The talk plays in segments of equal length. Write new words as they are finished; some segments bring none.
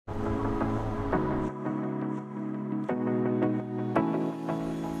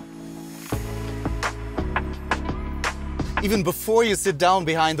Even before you sit down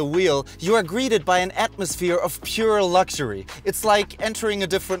behind the wheel, you are greeted by an atmosphere of pure luxury. It's like entering a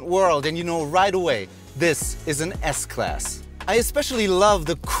different world and you know right away, this is an S-Class. I especially love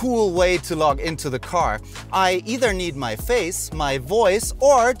the cool way to log into the car. I either need my face, my voice,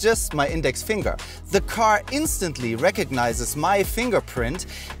 or just my index finger. The car instantly recognizes my fingerprint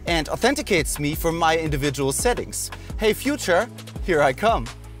and authenticates me for my individual settings. Hey future, here I come.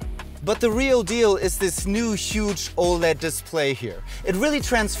 But the real deal is this new huge OLED display here. It really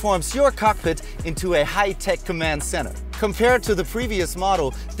transforms your cockpit into a high-tech command center. Compared to the previous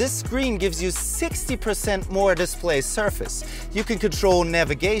model, this screen gives you 60% more display surface. You can control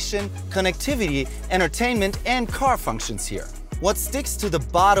navigation, connectivity, entertainment, and car functions here. What sticks to the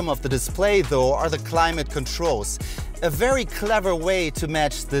bottom of the display though are the climate controls. A very clever way to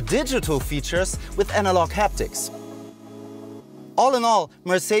match the digital features with analog haptics. All in all,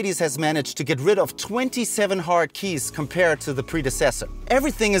 Mercedes has managed to get rid of 27 hard keys compared to the predecessor.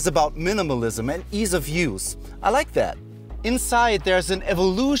 Everything is about minimalism and ease of use. I like that. Inside, there's an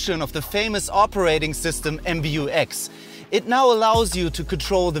evolution of the famous operating system MBUX. It now allows you to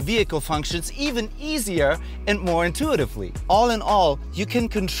control the vehicle functions even easier and more intuitively. All in all, you can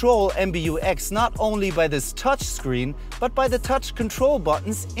control MBUX not only by this touch screen, but by the touch control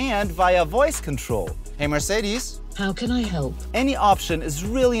buttons and via voice control. Hey Mercedes? How can I help? Any option is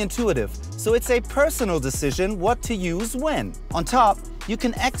really intuitive, so it's a personal decision what to use when. On top, you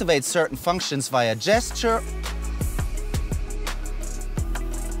can activate certain functions via gesture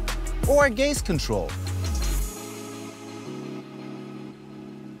or gaze control.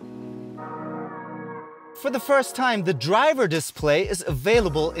 For the first time, the driver display is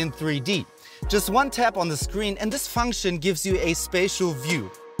available in 3D. Just one tap on the screen and this function gives you a spatial view.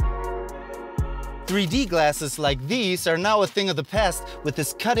 3D glasses like these are now a thing of the past with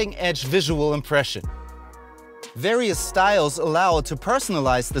this cutting-edge visual impression. Various styles allow to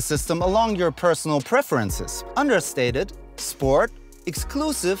personalize the system along your personal preferences: understated, sport,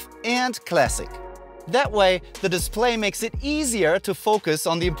 exclusive, and classic. That way, the display makes it easier to focus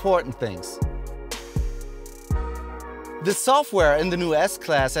on the important things. The software in the new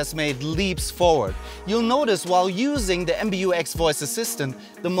S-Class has made leaps forward. You'll notice while using the MBUX voice assistant,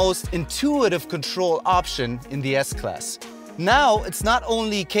 the most intuitive control option in the S-Class. Now, it's not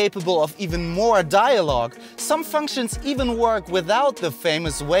only capable of even more dialogue, some functions even work without the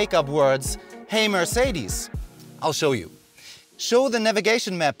famous wake-up words, "Hey Mercedes." I'll show you. Show the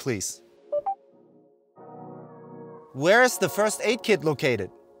navigation map, please. Where is the first aid kit located?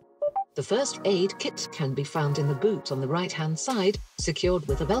 The first aid kit can be found in the boot on the right-hand side, secured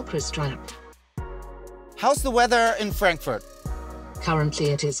with a Velcro strap. How's the weather in Frankfurt? Currently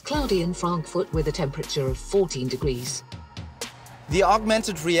it is cloudy in Frankfurt with a temperature of 14 degrees. The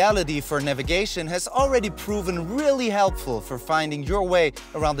augmented reality for navigation has already proven really helpful for finding your way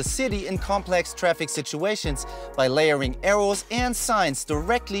around the city in complex traffic situations by layering arrows and signs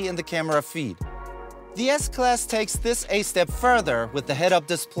directly in the camera feed. The S-Class takes this a step further with the head-up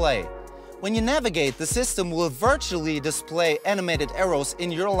display. When you navigate, the system will virtually display animated arrows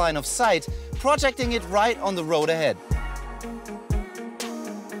in your line of sight, projecting it right on the road ahead.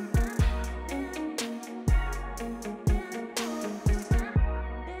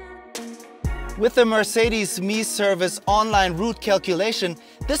 With the Mercedes Me Service online route calculation,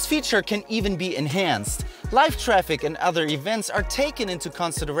 this feature can even be enhanced. Live traffic and other events are taken into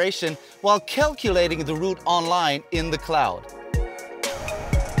consideration while calculating the route online in the cloud.